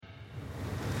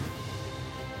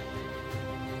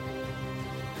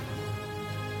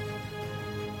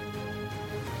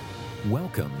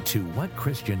Welcome to What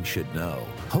Christians Should Know,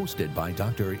 hosted by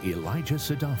Dr. Elijah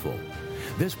Sadafel.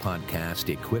 This podcast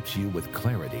equips you with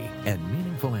clarity and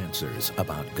meaningful answers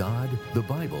about God, the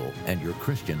Bible, and your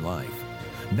Christian life.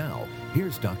 Now,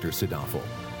 here's Dr. Sadafel.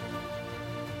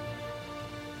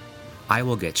 I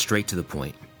will get straight to the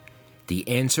point. The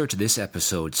answer to this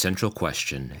episode's central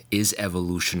question, is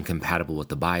evolution compatible with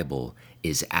the Bible,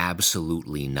 is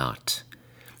absolutely not.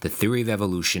 The theory of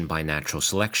evolution by natural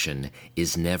selection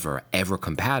is never, ever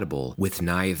compatible with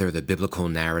neither the biblical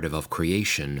narrative of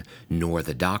creation nor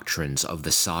the doctrines of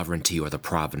the sovereignty or the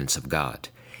providence of God.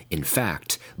 In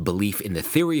fact, belief in the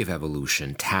theory of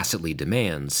evolution tacitly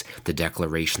demands the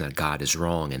declaration that God is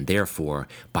wrong, and therefore,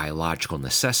 by logical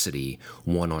necessity,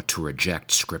 one ought to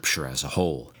reject Scripture as a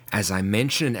whole. As I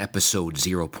mentioned in episode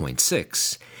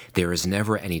 0.6, there is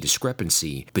never any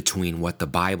discrepancy between what the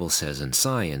Bible says and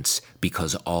science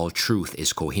because all truth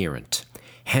is coherent.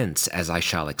 Hence, as I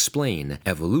shall explain,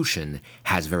 evolution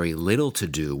has very little to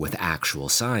do with actual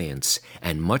science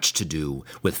and much to do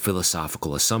with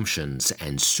philosophical assumptions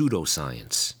and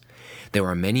pseudoscience. There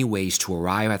are many ways to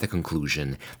arrive at the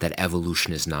conclusion that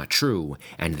evolution is not true,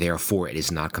 and therefore it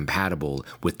is not compatible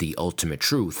with the ultimate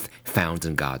truth found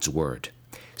in God's Word.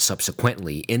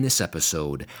 Subsequently, in this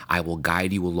episode, I will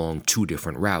guide you along two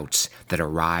different routes that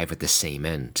arrive at the same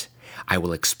end. I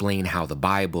will explain how the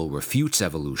Bible refutes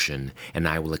evolution, and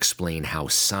I will explain how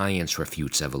science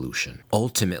refutes evolution.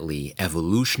 Ultimately,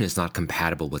 evolution is not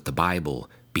compatible with the Bible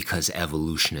because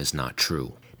evolution is not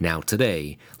true. Now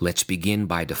today, let's begin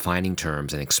by defining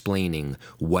terms and explaining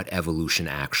what evolution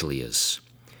actually is.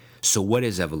 So what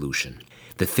is evolution?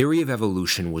 The theory of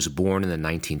evolution was born in the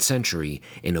 19th century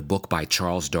in a book by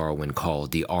Charles Darwin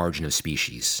called The Origin of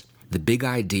Species. The big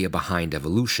idea behind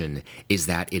evolution is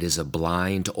that it is a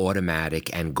blind, automatic,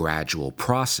 and gradual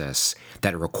process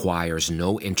that requires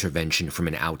no intervention from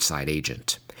an outside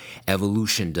agent.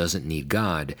 Evolution doesn't need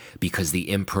God because the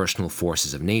impersonal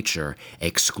forces of nature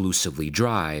exclusively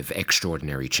drive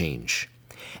extraordinary change.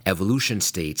 Evolution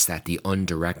states that the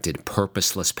undirected,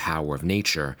 purposeless power of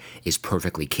nature is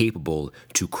perfectly capable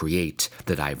to create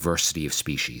the diversity of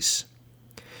species.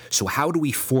 So how do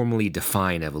we formally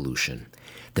define evolution?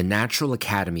 The Natural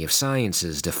Academy of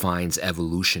Sciences defines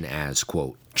evolution as,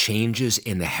 quote, changes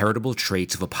in the heritable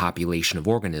traits of a population of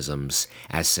organisms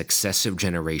as successive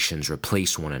generations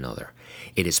replace one another.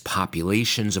 It is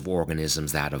populations of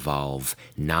organisms that evolve,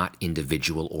 not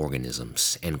individual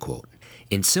organisms, end quote.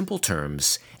 In simple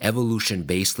terms, evolution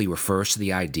basically refers to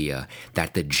the idea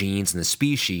that the genes in the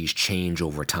species change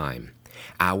over time.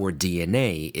 Our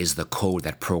DNA is the code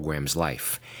that programs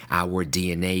life. Our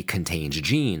DNA contains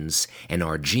genes, and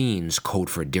our genes code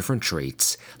for different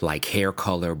traits like hair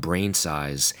color, brain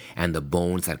size, and the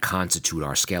bones that constitute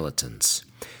our skeletons.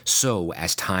 So,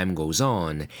 as time goes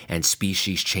on and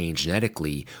species change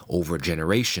genetically over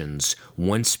generations,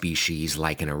 one species,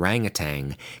 like an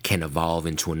orangutan, can evolve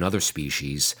into another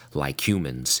species, like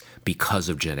humans, because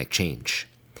of genetic change.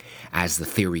 As the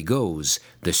theory goes,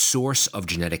 the source of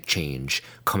genetic change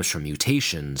comes from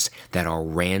mutations that are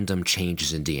random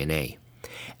changes in DNA.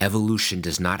 Evolution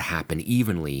does not happen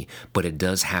evenly, but it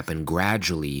does happen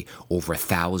gradually over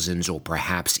thousands or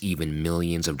perhaps even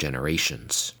millions of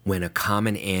generations. When a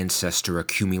common ancestor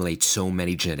accumulates so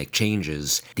many genetic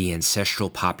changes, the ancestral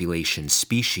population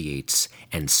speciates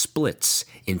and splits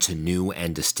into new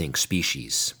and distinct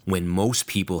species. When most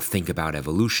people think about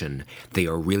evolution, they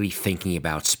are really thinking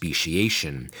about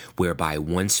speciation, whereby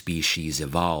one species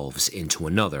evolves into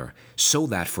another, so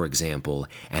that, for example,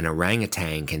 an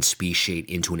orangutan can speciate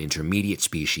into an intermediate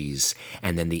species,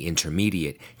 and then the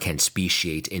intermediate can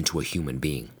speciate into a human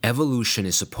being. Evolution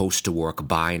is supposed to work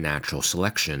by natural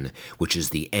selection, which is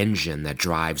the engine that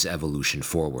drives evolution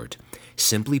forward.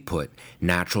 Simply put,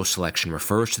 natural selection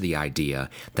refers to the idea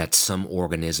that some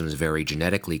organisms vary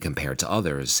genetically compared to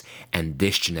others, and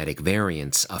this genetic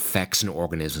variance affects an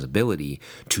organism's ability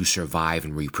to survive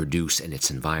and reproduce in its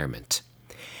environment.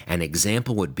 An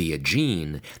example would be a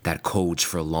gene that codes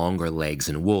for longer legs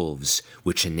in wolves,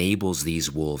 which enables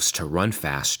these wolves to run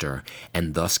faster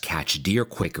and thus catch deer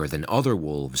quicker than other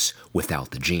wolves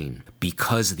without the gene.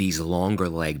 Because these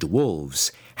longer-legged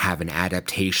wolves have an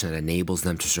adaptation that enables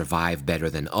them to survive better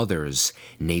than others,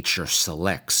 nature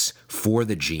selects for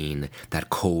the gene that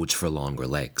codes for longer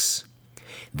legs.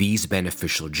 These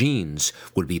beneficial genes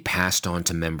would be passed on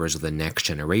to members of the next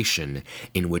generation,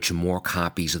 in which more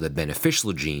copies of the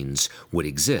beneficial genes would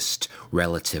exist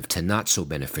relative to not so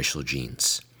beneficial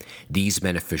genes. These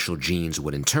beneficial genes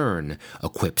would in turn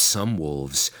equip some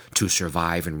wolves to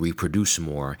survive and reproduce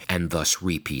more and thus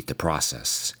repeat the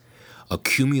process.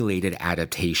 Accumulated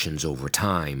adaptations over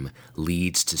time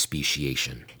leads to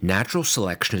speciation. Natural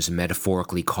selection is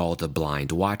metaphorically called a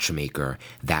blind watchmaker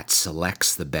that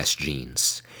selects the best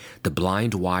genes. The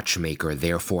blind watchmaker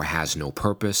therefore has no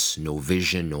purpose, no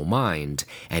vision, no mind,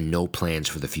 and no plans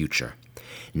for the future.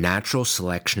 Natural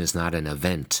selection is not an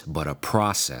event, but a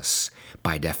process.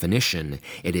 By definition,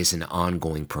 it is an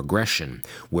ongoing progression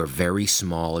where very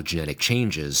small genetic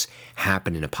changes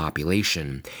happen in a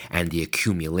population, and the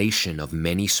accumulation of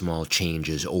many small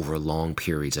changes over long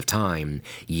periods of time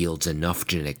yields enough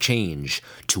genetic change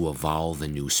to evolve a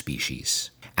new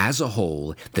species. As a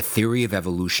whole, the theory of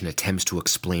evolution attempts to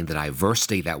explain the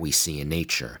diversity that we see in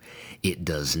nature. It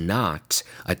does not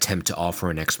attempt to offer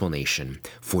an explanation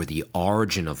for the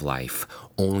origin of life,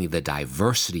 only the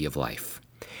diversity of life.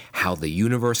 How the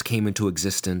universe came into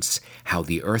existence, how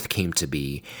the earth came to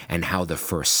be, and how the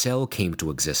first cell came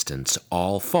to existence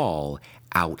all fall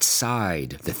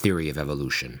outside the theory of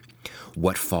evolution.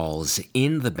 What falls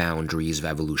in the boundaries of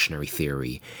evolutionary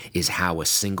theory is how a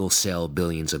single cell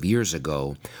billions of years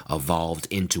ago evolved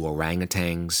into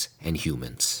orangutans and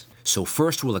humans. So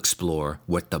first we'll explore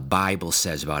what the Bible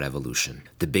says about evolution.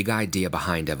 The big idea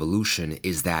behind evolution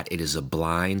is that it is a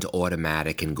blind,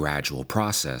 automatic, and gradual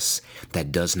process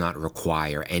that does not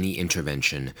require any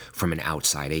intervention from an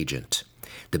outside agent.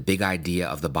 The big idea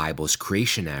of the Bible's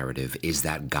creation narrative is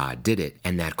that God did it,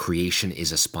 and that creation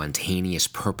is a spontaneous,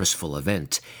 purposeful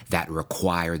event that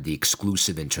required the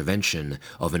exclusive intervention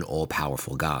of an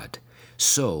all-powerful God.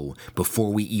 So,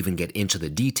 before we even get into the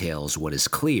details, what is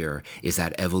clear is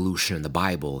that evolution and the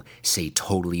Bible say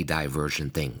totally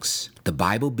divergent things. The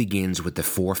Bible begins with the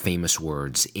four famous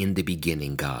words, "In the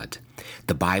beginning, God."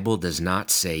 The Bible does not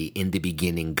say, "In the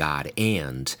beginning, God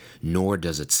and," nor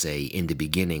does it say, "In the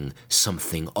beginning,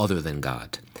 something other than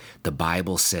God." The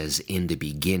Bible says, "In the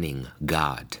beginning,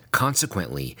 God."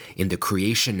 Consequently, in the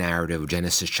creation narrative of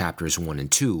Genesis chapters 1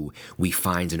 and 2, we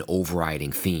find an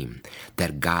overriding theme,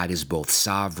 that God is both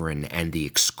sovereign and the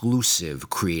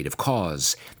exclusive creative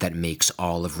cause that makes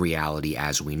all of reality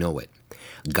as we know it.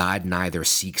 God neither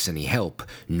seeks any help,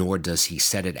 nor does he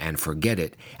set it and forget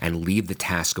it and leave the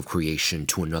task of creation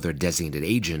to another designated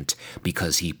agent,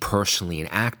 because he personally and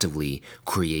actively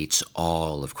creates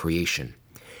all of creation.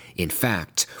 In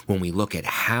fact, when we look at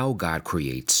how God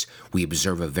creates, we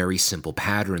observe a very simple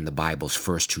pattern in the Bible's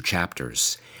first two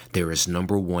chapters. There is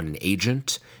number 1, an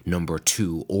agent, number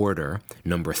 2, order,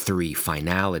 number 3,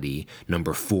 finality,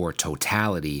 number 4,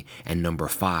 totality, and number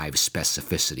 5,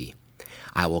 specificity.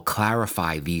 I will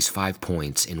clarify these 5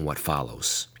 points in what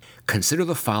follows. Consider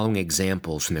the following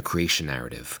examples from the creation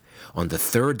narrative. On the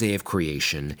third day of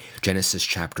creation, Genesis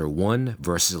chapter 1,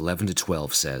 verses 11 to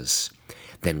 12 says,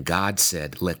 "Then God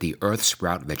said, 'Let the earth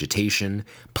sprout vegetation,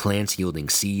 plants yielding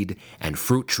seed, and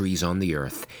fruit trees on the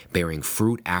earth, bearing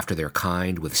fruit after their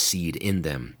kind with seed in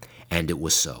them.' And it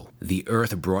was so. The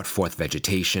earth brought forth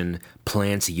vegetation,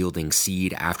 plants yielding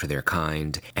seed after their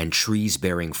kind, and trees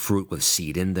bearing fruit with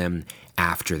seed in them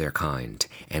after their kind.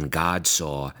 And God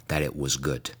saw that it was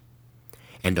good."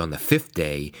 And on the fifth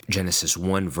day, Genesis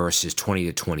 1 verses 20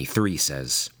 to 23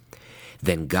 says,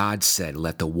 "Then God said,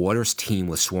 'Let the waters teem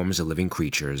with swarms of living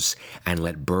creatures, and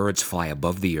let birds fly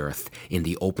above the earth in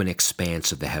the open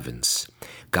expanse of the heavens.'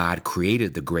 God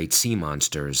created the great sea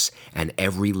monsters and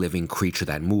every living creature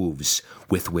that moves,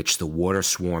 with which the water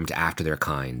swarmed after their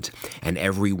kind, and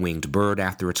every winged bird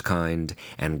after its kind,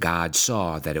 and God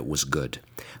saw that it was good.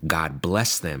 God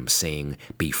blessed them, saying,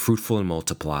 'Be fruitful and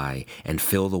multiply, and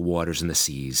fill the waters and the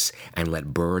seas, and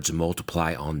let birds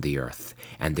multiply on the earth.'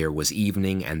 And there was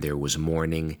evening and there was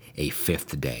morning, a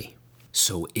fifth day."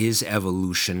 So is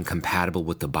evolution compatible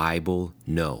with the Bible?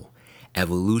 No.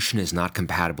 Evolution is not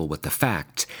compatible with the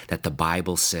fact that the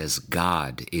Bible says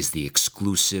God is the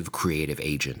exclusive creative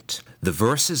agent. The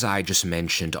verses I just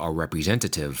mentioned are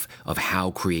representative of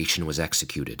how creation was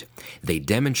executed. They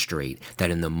demonstrate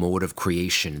that in the mode of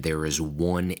creation there is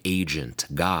one agent,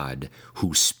 God,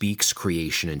 who speaks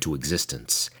creation into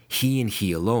existence. He and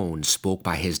he alone spoke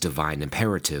by his divine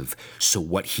imperative, so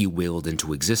what he willed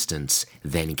into existence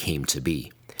then came to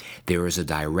be. There is a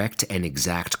direct and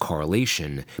exact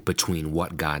correlation between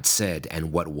what God said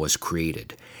and what was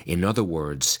created. In other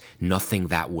words, nothing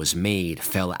that was made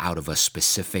fell out of a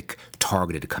specific,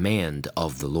 targeted command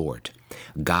of the Lord.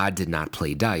 God did not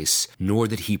play dice, nor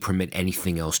did he permit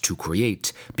anything else to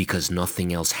create, because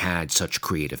nothing else had such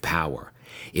creative power.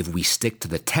 If we stick to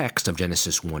the text of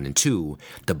Genesis 1 and 2,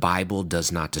 the Bible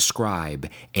does not describe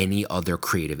any other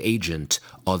creative agent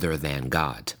other than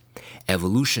God.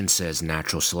 Evolution says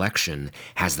natural selection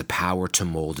has the power to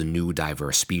mold new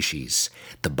diverse species.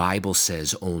 The Bible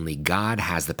says only God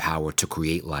has the power to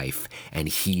create life, and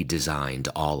He designed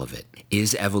all of it.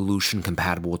 Is evolution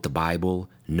compatible with the Bible?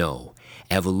 No.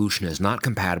 Evolution is not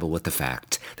compatible with the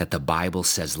fact that the Bible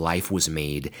says life was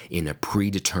made in a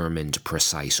predetermined,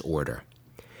 precise order.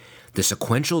 The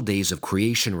sequential days of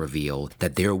creation reveal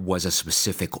that there was a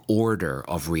specific order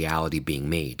of reality being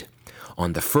made.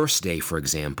 On the first day, for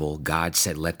example, God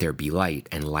said, "Let there be light,"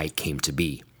 and light came to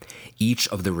be. Each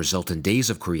of the resultant days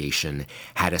of creation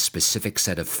had a specific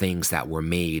set of things that were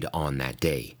made on that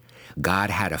day. God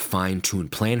had a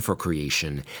fine-tuned plan for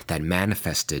creation that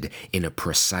manifested in a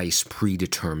precise,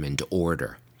 predetermined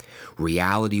order.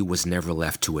 Reality was never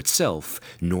left to itself,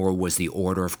 nor was the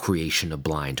order of creation a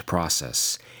blind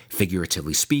process.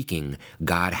 Figuratively speaking,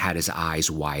 God had His eyes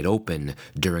wide open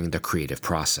during the creative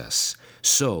process.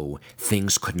 So,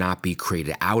 things could not be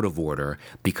created out of order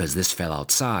because this fell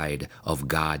outside of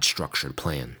God's structured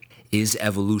plan. Is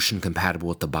evolution compatible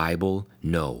with the Bible?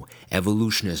 No.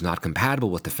 Evolution is not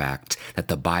compatible with the fact that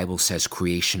the Bible says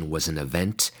creation was an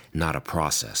event, not a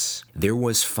process. There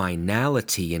was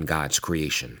finality in God's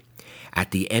creation.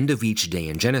 At the end of each day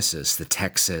in Genesis, the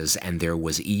text says, "And there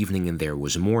was evening and there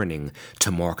was morning,"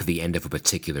 to mark the end of a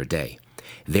particular day.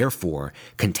 Therefore,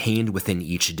 contained within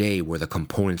each day were the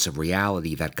components of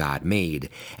reality that God made,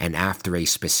 and after a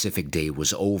specific day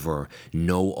was over,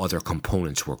 no other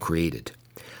components were created.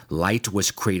 Light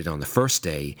was created on the first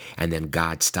day, and then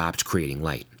God stopped creating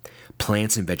light.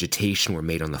 Plants and vegetation were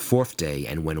made on the fourth day,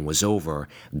 and when it was over,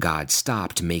 God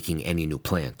stopped making any new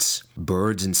plants.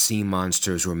 Birds and sea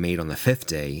monsters were made on the fifth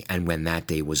day, and when that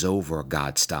day was over,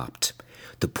 God stopped.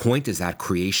 The point is that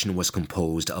creation was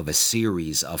composed of a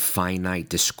series of finite,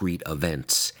 discrete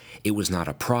events. It was not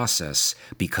a process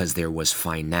because there was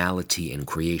finality in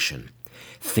creation.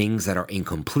 Things that are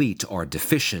incomplete are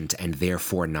deficient and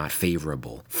therefore not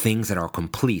favorable. Things that are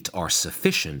complete are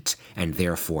sufficient and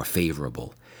therefore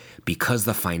favorable. Because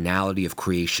the finality of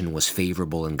creation was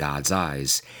favorable in God's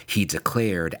eyes, He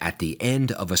declared at the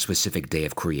end of a specific day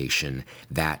of creation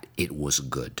that it was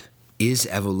good. Is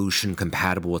evolution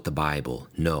compatible with the Bible?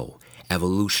 No.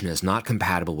 Evolution is not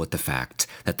compatible with the fact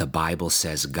that the Bible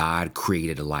says God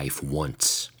created life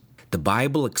once. The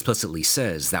Bible explicitly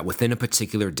says that within a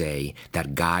particular day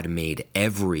that God made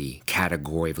every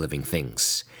category of living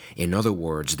things. In other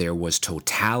words, there was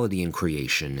totality in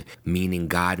creation, meaning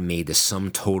God made the sum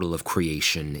total of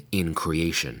creation in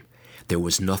creation. There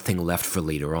was nothing left for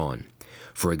later on.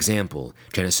 For example,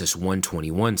 Genesis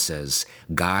 1:21 says,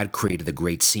 God created the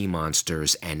great sea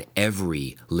monsters and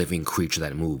every living creature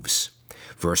that moves.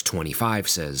 Verse 25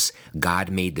 says,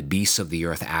 God made the beasts of the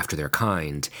earth after their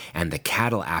kind, and the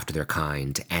cattle after their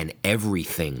kind, and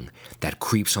everything that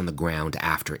creeps on the ground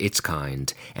after its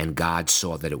kind, and God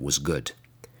saw that it was good.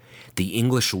 The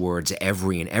English words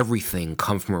every and everything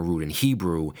come from a root in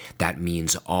Hebrew that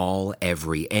means all,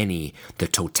 every, any, the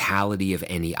totality of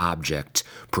any object,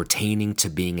 pertaining to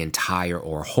being entire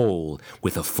or whole,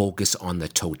 with a focus on the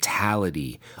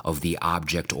totality of the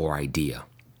object or idea.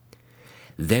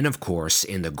 Then, of course,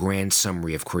 in the grand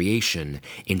summary of creation,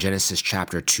 in Genesis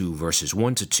chapter 2, verses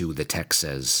 1-2, the text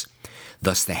says,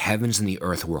 Thus the heavens and the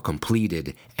earth were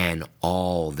completed, and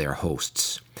all their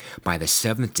hosts. By the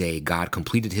seventh day God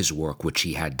completed His work which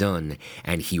He had done,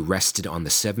 and He rested on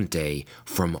the seventh day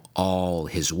from all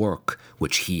His work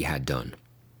which He had done.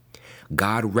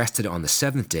 God rested on the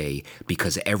seventh day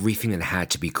because everything that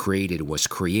had to be created was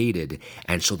created,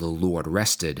 and so the Lord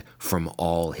rested from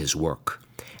all His work.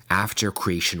 After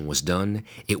creation was done,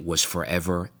 it was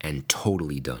forever and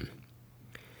totally done.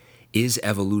 Is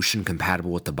evolution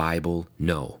compatible with the Bible?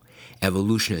 No.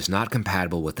 Evolution is not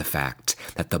compatible with the fact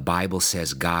that the Bible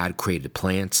says God created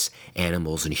plants,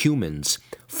 animals, and humans,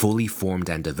 fully formed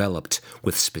and developed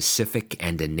with specific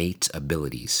and innate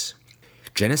abilities.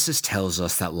 Genesis tells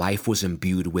us that life was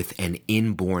imbued with an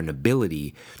inborn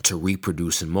ability to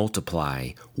reproduce and multiply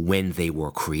when they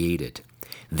were created.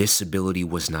 This ability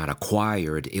was not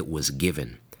acquired, it was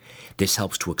given. This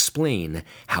helps to explain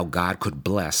how God could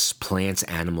bless plants,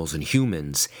 animals, and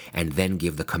humans and then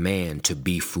give the command to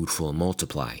be fruitful and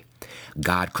multiply.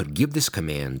 God could give this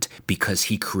command because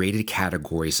He created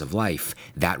categories of life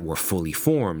that were fully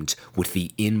formed with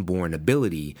the inborn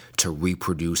ability to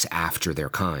reproduce after their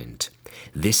kind.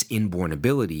 This inborn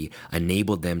ability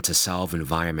enabled them to solve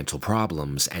environmental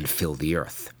problems and fill the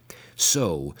earth.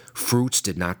 So, fruits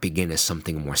did not begin as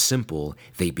something more simple,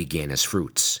 they began as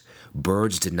fruits.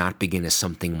 Birds did not begin as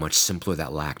something much simpler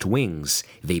that lacked wings.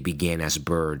 They began as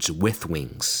birds with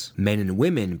wings. Men and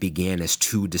women began as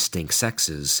two distinct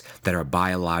sexes that are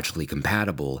biologically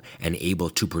compatible and able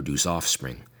to produce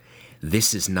offspring.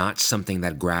 This is not something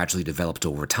that gradually developed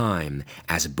over time,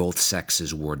 as both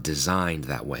sexes were designed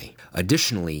that way.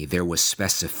 Additionally, there was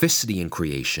specificity in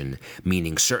creation,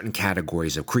 meaning certain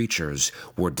categories of creatures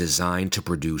were designed to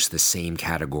produce the same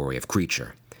category of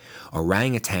creature.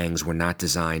 Orangutans were not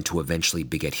designed to eventually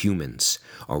beget humans.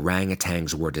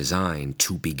 Orangutans were designed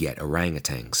to beget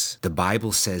orangutans. The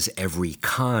Bible says every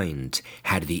kind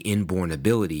had the inborn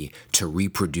ability to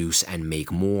reproduce and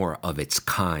make more of its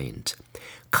kind.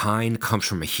 Kind comes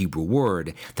from a Hebrew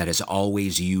word that is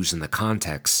always used in the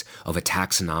context of a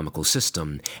taxonomical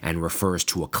system and refers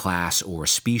to a class or a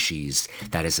species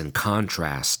that is in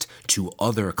contrast to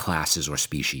other classes or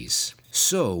species.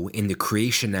 So, in the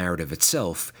creation narrative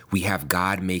itself, we have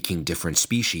God making different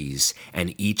species,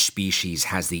 and each species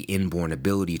has the inborn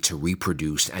ability to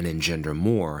reproduce and engender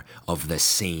more of the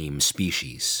same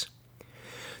species.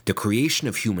 The creation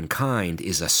of humankind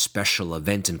is a special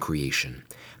event in creation.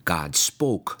 God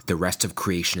spoke the rest of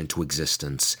creation into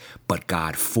existence, but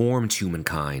God formed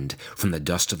humankind from the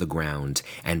dust of the ground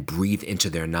and breathed into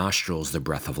their nostrils the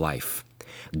breath of life.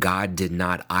 God did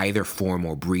not either form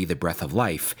or breathe the breath of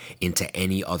life into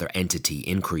any other entity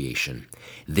in creation.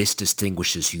 This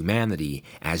distinguishes humanity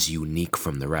as unique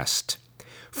from the rest.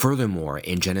 Furthermore,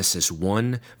 in Genesis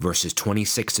 1, verses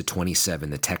 26 to 27,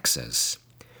 the text says,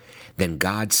 "Then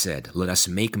God said, 'Let us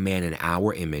make man in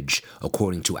our image,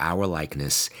 according to our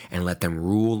likeness, and let them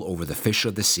rule over the fish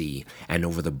of the sea, and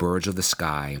over the birds of the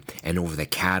sky, and over the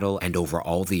cattle, and over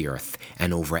all the earth,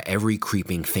 and over every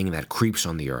creeping thing that creeps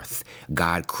on the earth.'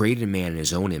 God created man in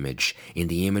his own image. In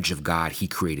the image of God he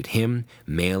created him,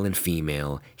 male and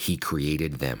female, he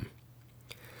created them."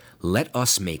 "Let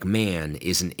us make man"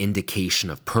 is an indication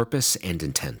of purpose and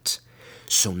intent.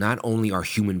 So not only are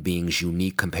human beings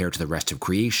unique compared to the rest of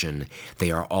creation,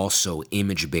 they are also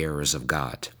image bearers of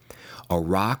God. A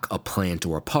rock, a plant,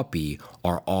 or a puppy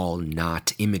are all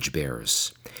not image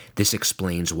bearers. This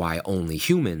explains why only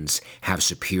humans have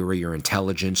superior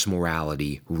intelligence,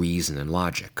 morality, reason, and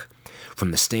logic.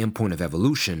 From the standpoint of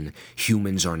evolution,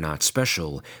 humans are not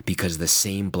special because the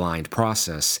same blind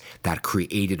process that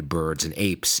created birds and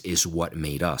apes is what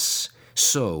made us.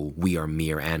 So we are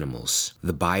mere animals.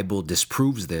 The Bible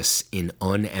disproves this in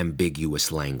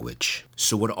unambiguous language.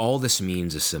 So what all this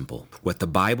means is simple. What the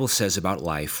Bible says about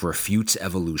life refutes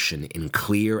evolution in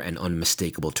clear and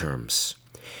unmistakable terms.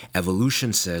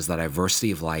 Evolution says that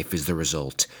diversity of life is the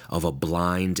result of a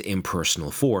blind,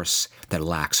 impersonal force that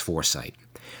lacks foresight.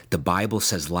 The Bible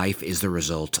says life is the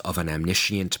result of an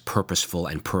omniscient, purposeful,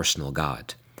 and personal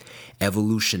God.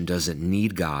 Evolution doesn't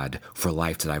need God for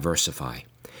life to diversify.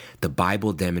 The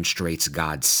Bible demonstrates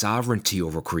God's sovereignty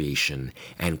over creation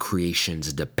and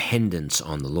creation's dependence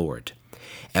on the Lord.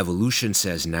 Evolution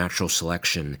says natural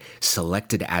selection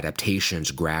selected adaptations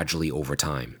gradually over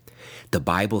time. The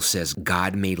Bible says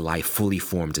God made life fully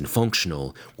formed and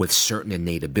functional with certain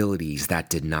innate abilities that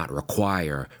did not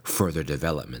require further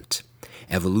development.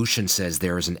 Evolution says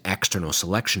there is an external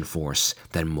selection force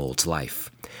that molds life.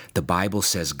 The Bible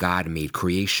says God made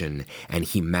creation and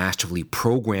he masterfully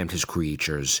programmed his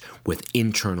creatures with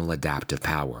internal adaptive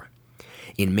power.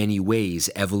 In many ways,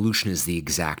 evolution is the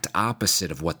exact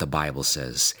opposite of what the Bible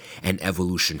says, and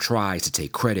evolution tries to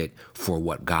take credit for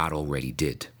what God already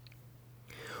did.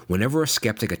 Whenever a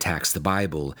skeptic attacks the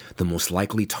Bible, the most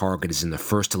likely target is in the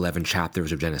first 11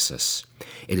 chapters of Genesis.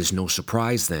 It is no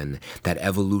surprise, then, that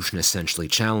evolution essentially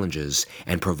challenges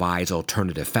and provides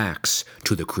alternative facts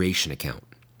to the creation account.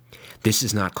 This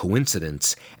is not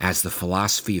coincidence, as the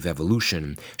philosophy of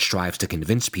evolution strives to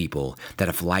convince people that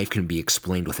if life can be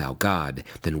explained without God,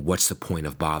 then what's the point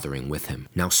of bothering with him?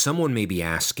 Now, someone may be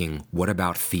asking, what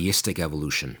about theistic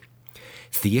evolution?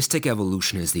 Theistic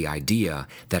evolution is the idea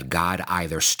that God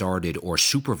either started or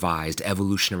supervised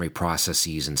evolutionary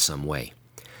processes in some way.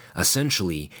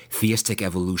 Essentially, theistic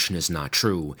evolution is not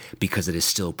true because it is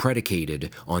still predicated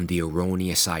on the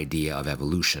erroneous idea of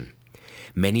evolution.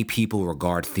 Many people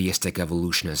regard theistic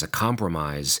evolution as a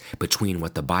compromise between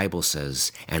what the Bible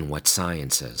says and what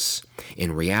science says.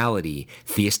 In reality,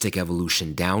 theistic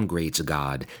evolution downgrades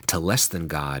God to less than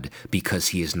God because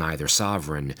he is neither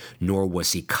sovereign nor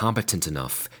was he competent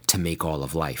enough to make all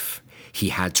of life. He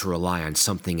had to rely on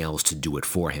something else to do it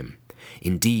for him.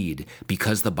 Indeed,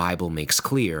 because the Bible makes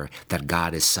clear that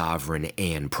God is sovereign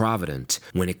and provident,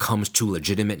 when it comes to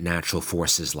legitimate natural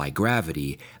forces like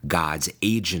gravity, God's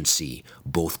agency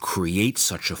both creates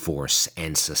such a force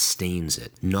and sustains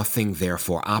it. Nothing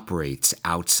therefore operates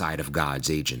outside of God's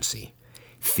agency.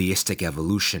 Theistic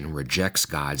evolution rejects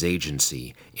God's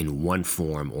agency in one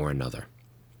form or another.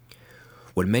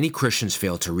 What many Christians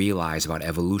fail to realize about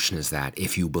evolution is that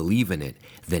if you believe in it,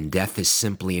 then death is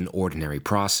simply an ordinary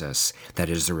process that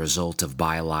is the result of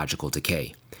biological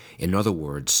decay. In other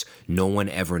words, no one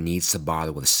ever needs to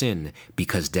bother with sin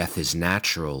because death is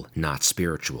natural, not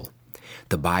spiritual.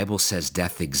 The Bible says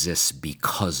death exists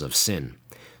because of sin.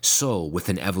 So, with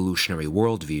an evolutionary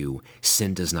worldview,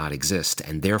 sin does not exist,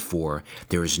 and therefore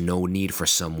there is no need for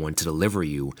someone to deliver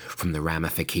you from the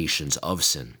ramifications of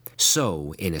sin.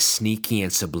 So, in a sneaky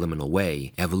and subliminal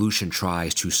way, evolution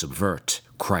tries to subvert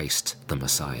Christ the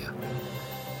Messiah.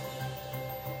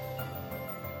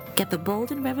 Get the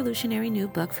bold and revolutionary new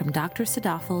book from Dr.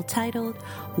 Sadafel titled,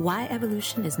 Why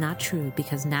Evolution is Not True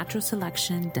Because Natural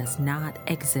Selection Does Not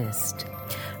Exist.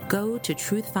 Go to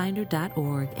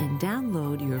truthfinder.org and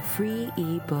download your free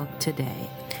ebook today.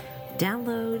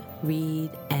 Download, read,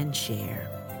 and share.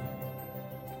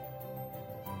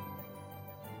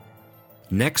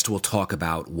 Next, we'll talk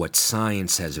about what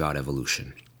science says about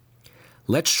evolution.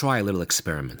 Let's try a little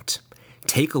experiment.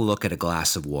 Take a look at a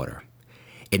glass of water.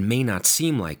 It may not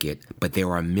seem like it, but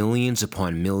there are millions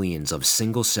upon millions of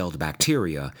single-celled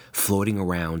bacteria floating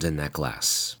around in that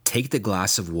glass. Take the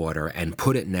glass of water and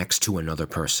put it next to another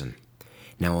person.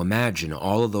 Now imagine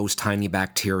all of those tiny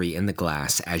bacteria in the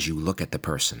glass as you look at the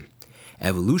person.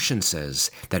 Evolution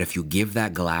says that if you give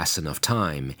that glass enough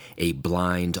time, a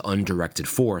blind, undirected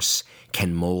force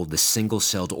can mold the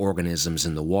single-celled organisms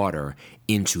in the water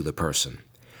into the person.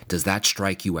 Does that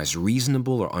strike you as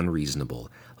reasonable or unreasonable,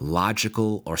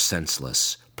 logical or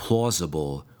senseless,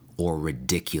 plausible or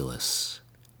ridiculous?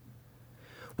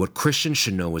 What Christians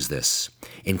should know is this.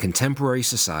 In contemporary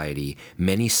society,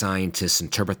 many scientists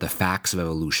interpret the facts of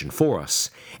evolution for us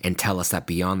and tell us that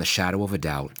beyond the shadow of a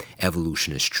doubt,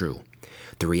 evolution is true.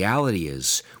 The reality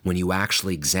is, when you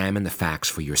actually examine the facts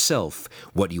for yourself,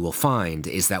 what you will find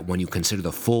is that when you consider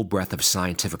the full breadth of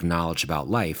scientific knowledge about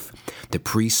life, the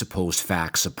presupposed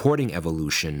facts supporting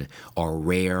evolution are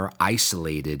rare,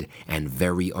 isolated, and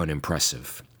very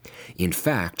unimpressive. In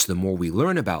fact, the more we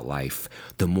learn about life,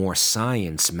 the more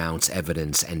science mounts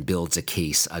evidence and builds a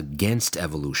case against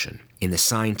evolution. In the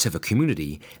scientific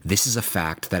community, this is a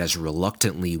fact that is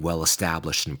reluctantly well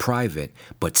established in private,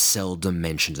 but seldom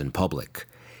mentioned in public.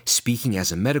 Speaking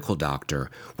as a medical doctor,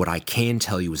 what I can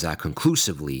tell you is that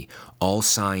conclusively, all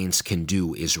science can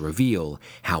do is reveal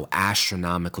how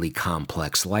astronomically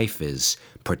complex life is,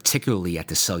 particularly at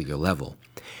the cellular level.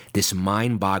 This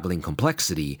mind-boggling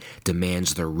complexity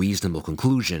demands the reasonable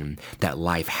conclusion that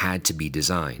life had to be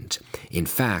designed. In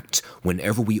fact,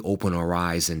 whenever we open our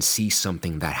eyes and see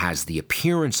something that has the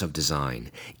appearance of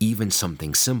design, even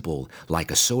something simple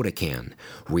like a soda can,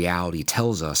 reality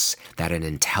tells us that an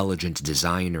intelligent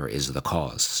designer is the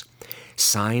cause.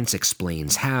 Science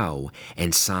explains how,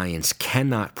 and science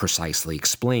cannot precisely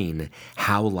explain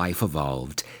how life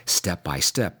evolved step by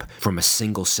step from a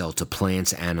single cell to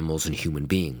plants, animals, and human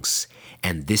beings.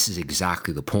 And this is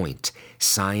exactly the point.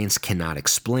 Science cannot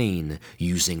explain,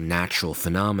 using natural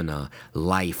phenomena,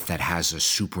 life that has a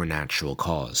supernatural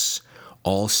cause.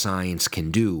 All science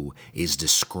can do is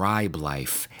describe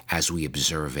life as we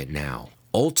observe it now.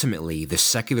 Ultimately, the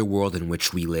secular world in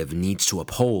which we live needs to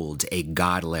uphold a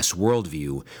godless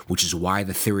worldview, which is why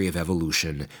the theory of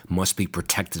evolution must be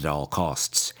protected at all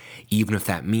costs, even if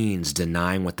that means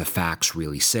denying what the facts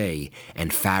really say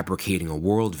and fabricating a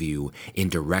worldview in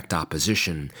direct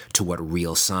opposition to what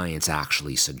real science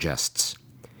actually suggests.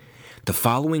 The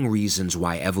following reasons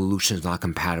why evolution is not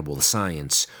compatible with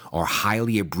science are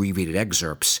highly abbreviated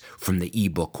excerpts from the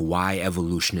ebook Why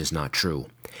Evolution is Not True.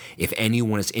 If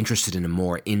anyone is interested in a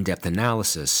more in-depth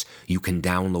analysis, you can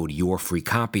download your free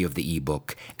copy of the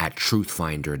ebook at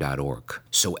truthfinder.org.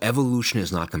 So evolution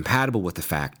is not compatible with the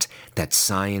fact that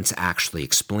science actually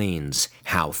explains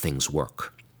how things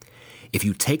work. If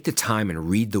you take the time and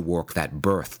read the work that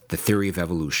birthed the theory of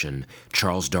evolution,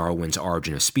 Charles Darwin's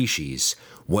Origin of Species,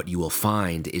 what you will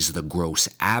find is the gross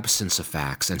absence of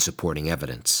facts and supporting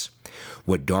evidence.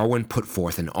 What Darwin put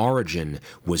forth in Origin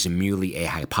was merely a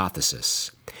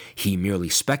hypothesis. He merely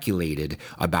speculated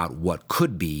about what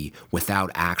could be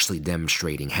without actually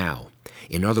demonstrating how.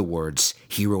 In other words,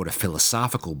 he wrote a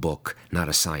philosophical book, not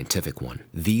a scientific one.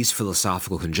 These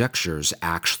philosophical conjectures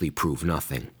actually prove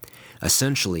nothing.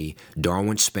 Essentially,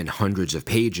 Darwin spent hundreds of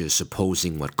pages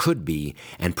supposing what could be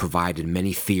and provided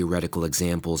many theoretical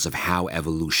examples of how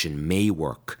evolution may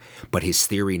work, but his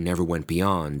theory never went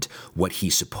beyond what he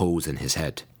supposed in his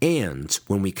head. And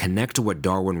when we connect what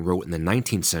Darwin wrote in the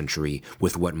 19th century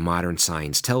with what modern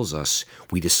science tells us,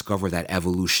 we discover that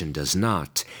evolution does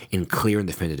not, in clear and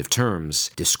definitive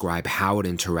terms, describe how it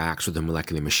interacts with the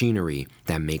molecular machinery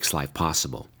that makes life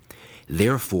possible.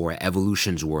 Therefore,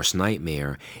 evolution's worst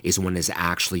nightmare is when it is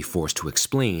actually forced to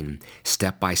explain,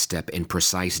 step by step in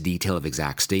precise detail of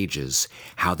exact stages,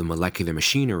 how the molecular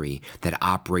machinery that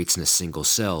operates in a single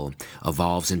cell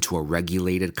evolves into a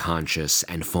regulated, conscious,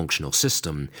 and functional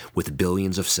system with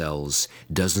billions of cells,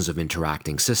 dozens of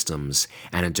interacting systems,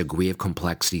 and a degree of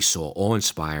complexity so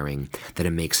awe-inspiring that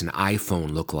it makes an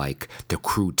iPhone look like the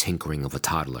crude tinkering of a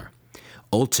toddler.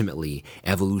 Ultimately,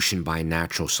 evolution by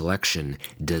natural selection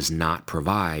does not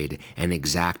provide an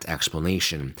exact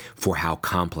explanation for how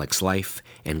complex life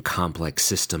and complex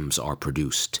systems are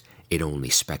produced. It only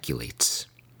speculates.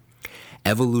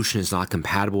 Evolution is not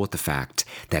compatible with the fact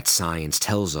that science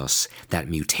tells us that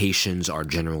mutations are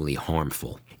generally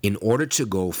harmful. In order to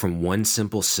go from one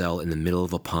simple cell in the middle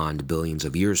of a pond billions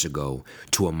of years ago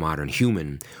to a modern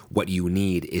human, what you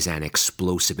need is an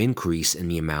explosive increase in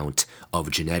the amount of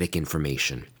genetic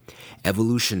information.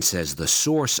 Evolution says the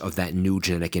source of that new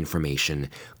genetic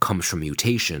information comes from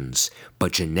mutations,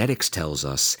 but genetics tells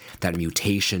us that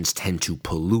mutations tend to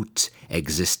pollute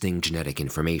existing genetic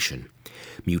information.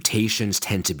 Mutations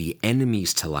tend to be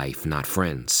enemies to life, not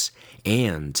friends.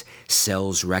 And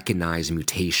cells recognize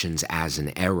mutations as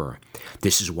an error.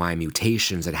 This is why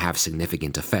mutations that have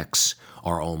significant effects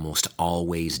are almost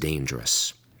always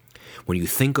dangerous. When you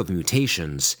think of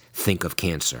mutations, think of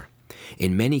cancer.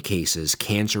 In many cases,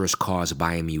 cancer is caused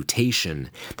by a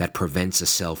mutation that prevents a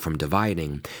cell from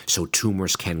dividing, so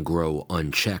tumors can grow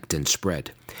unchecked and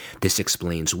spread. This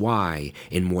explains why,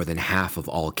 in more than half of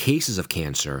all cases of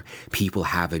cancer, people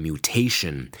have a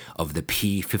mutation of the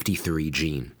p53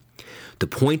 gene. The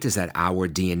point is that our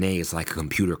DNA is like a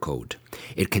computer code.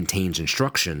 It contains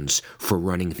instructions for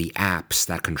running the apps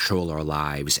that control our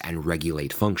lives and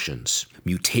regulate functions.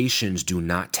 Mutations do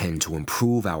not tend to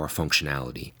improve our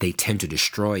functionality. They tend to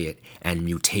destroy it, and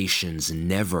mutations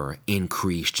never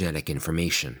increase genetic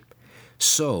information.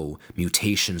 So,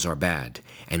 mutations are bad.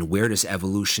 And where does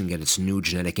evolution get its new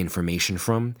genetic information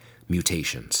from?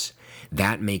 Mutations.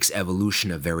 That makes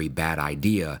evolution a very bad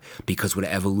idea, because what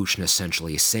evolution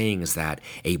essentially is saying is that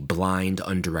a blind,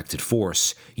 undirected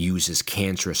force uses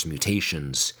cancerous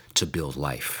mutations to build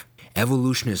life.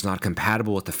 Evolution is not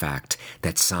compatible with the fact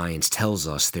that science tells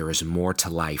us there is more to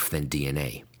life than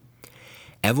DNA.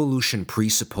 Evolution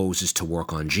presupposes to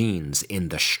work on genes in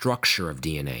the structure of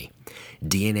DNA.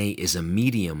 DNA is a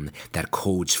medium that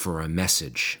codes for a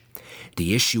message.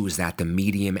 The issue is that the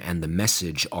medium and the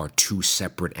message are two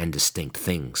separate and distinct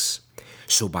things.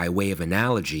 So by way of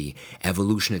analogy,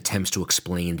 evolution attempts to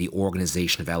explain the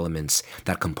organization of elements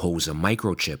that compose a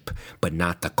microchip, but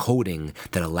not the coding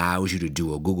that allows you to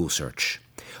do a Google search.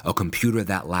 A computer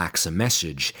that lacks a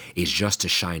message is just a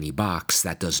shiny box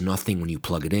that does nothing when you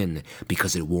plug it in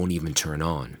because it won't even turn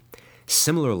on.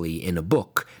 Similarly, in a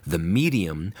book, the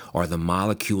medium are the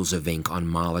molecules of ink on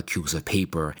molecules of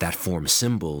paper that form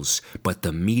symbols, but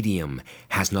the medium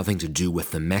has nothing to do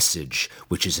with the message,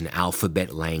 which is an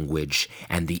alphabet language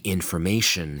and the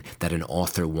information that an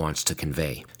author wants to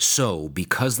convey. So,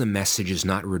 because the message is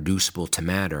not reducible to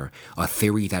matter, a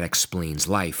theory that explains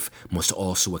life must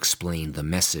also explain the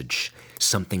message,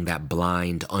 something that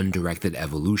blind, undirected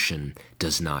evolution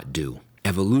does not do.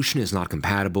 Evolution is not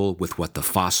compatible with what the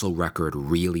fossil record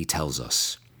really tells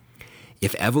us.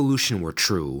 If evolution were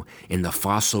true, in the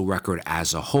fossil record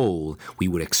as a whole, we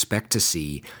would expect to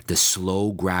see the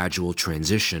slow, gradual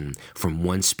transition from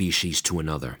one species to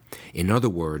another. In other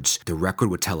words, the record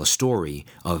would tell a story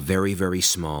of very, very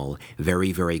small,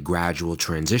 very, very gradual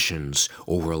transitions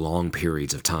over long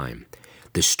periods of time.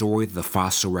 The story that the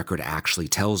fossil record actually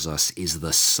tells us is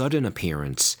the sudden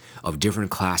appearance of different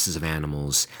classes of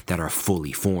animals that are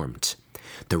fully formed.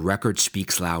 The record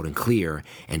speaks loud and clear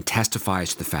and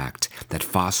testifies to the fact that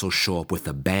fossils show up with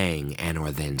a bang and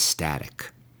are then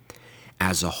static.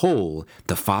 As a whole,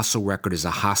 the fossil record is a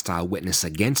hostile witness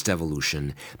against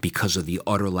evolution because of the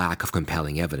utter lack of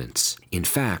compelling evidence. In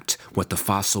fact, what the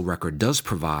fossil record does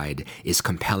provide is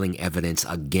compelling evidence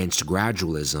against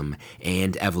gradualism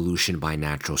and evolution by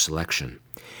natural selection.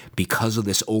 Because of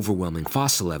this overwhelming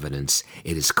fossil evidence,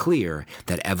 it is clear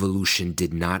that evolution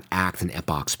did not act in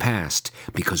epochs past,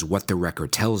 because what the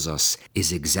record tells us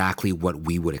is exactly what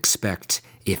we would expect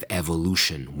if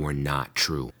evolution were not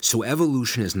true. So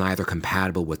evolution is neither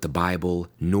compatible with the Bible,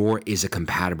 nor is it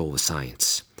compatible with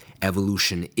science.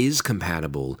 Evolution is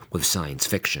compatible with science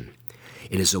fiction.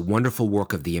 It is a wonderful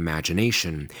work of the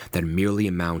imagination that merely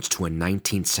amounts to a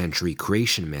 19th century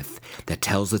creation myth that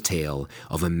tells the tale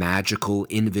of a magical,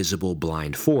 invisible,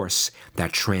 blind force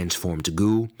that transformed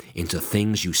goo into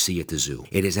things you see at the zoo.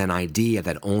 It is an idea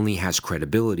that only has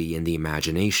credibility in the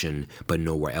imagination, but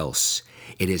nowhere else.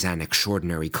 It is an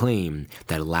extraordinary claim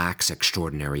that lacks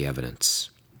extraordinary evidence.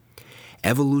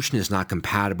 Evolution is not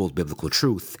compatible with biblical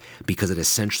truth because it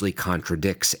essentially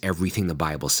contradicts everything the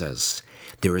Bible says.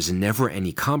 There is never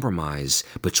any compromise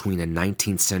between a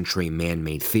 19th century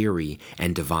man-made theory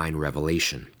and divine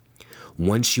revelation.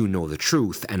 Once you know the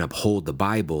truth and uphold the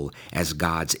Bible as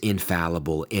God's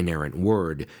infallible, inerrant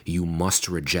word, you must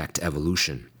reject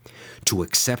evolution. To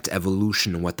accept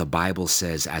evolution and what the Bible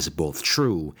says as both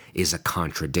true is a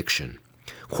contradiction.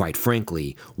 Quite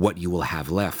frankly, what you will have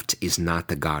left is not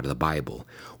the God of the Bible.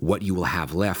 What you will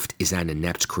have left is an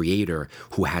inept creator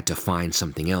who had to find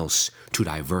something else to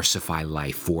diversify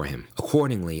life for him.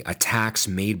 Accordingly, attacks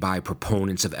made by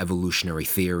proponents of evolutionary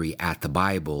theory at the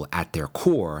Bible at their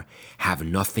core have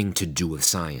nothing to do with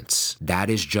science. That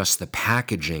is just the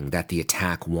packaging that the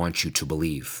attack wants you to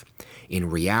believe. In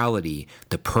reality,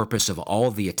 the purpose of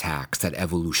all the attacks that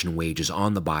evolution wages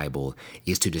on the Bible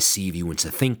is to deceive you into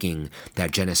thinking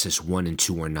that Genesis 1 and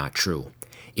 2 are not true.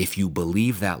 If you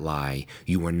believe that lie,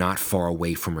 you are not far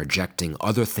away from rejecting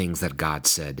other things that God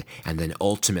said and then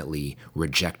ultimately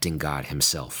rejecting God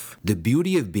himself. The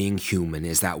beauty of being human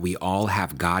is that we all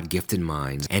have God-gifted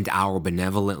minds and our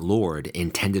benevolent Lord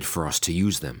intended for us to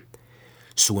use them.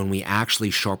 So when we actually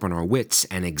sharpen our wits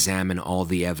and examine all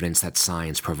the evidence that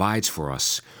science provides for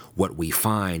us, what we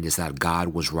find is that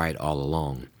God was right all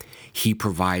along. He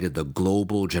provided the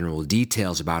global general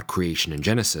details about creation in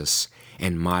Genesis,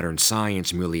 and modern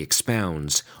science merely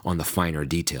expounds on the finer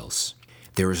details.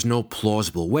 There is no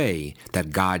plausible way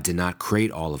that God did not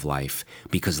create all of life,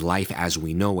 because life as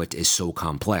we know it is so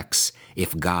complex.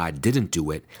 If God didn't do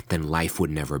it, then life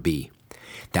would never be.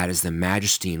 That is the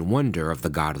majesty and wonder of the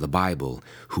God of the Bible,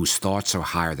 whose thoughts are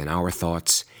higher than our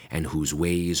thoughts, and whose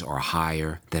ways are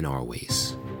higher than our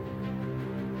ways.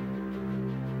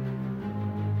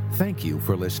 Thank you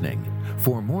for listening.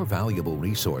 For more valuable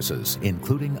resources,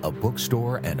 including a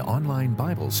bookstore and online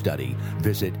Bible study,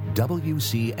 visit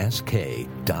wcsk.org.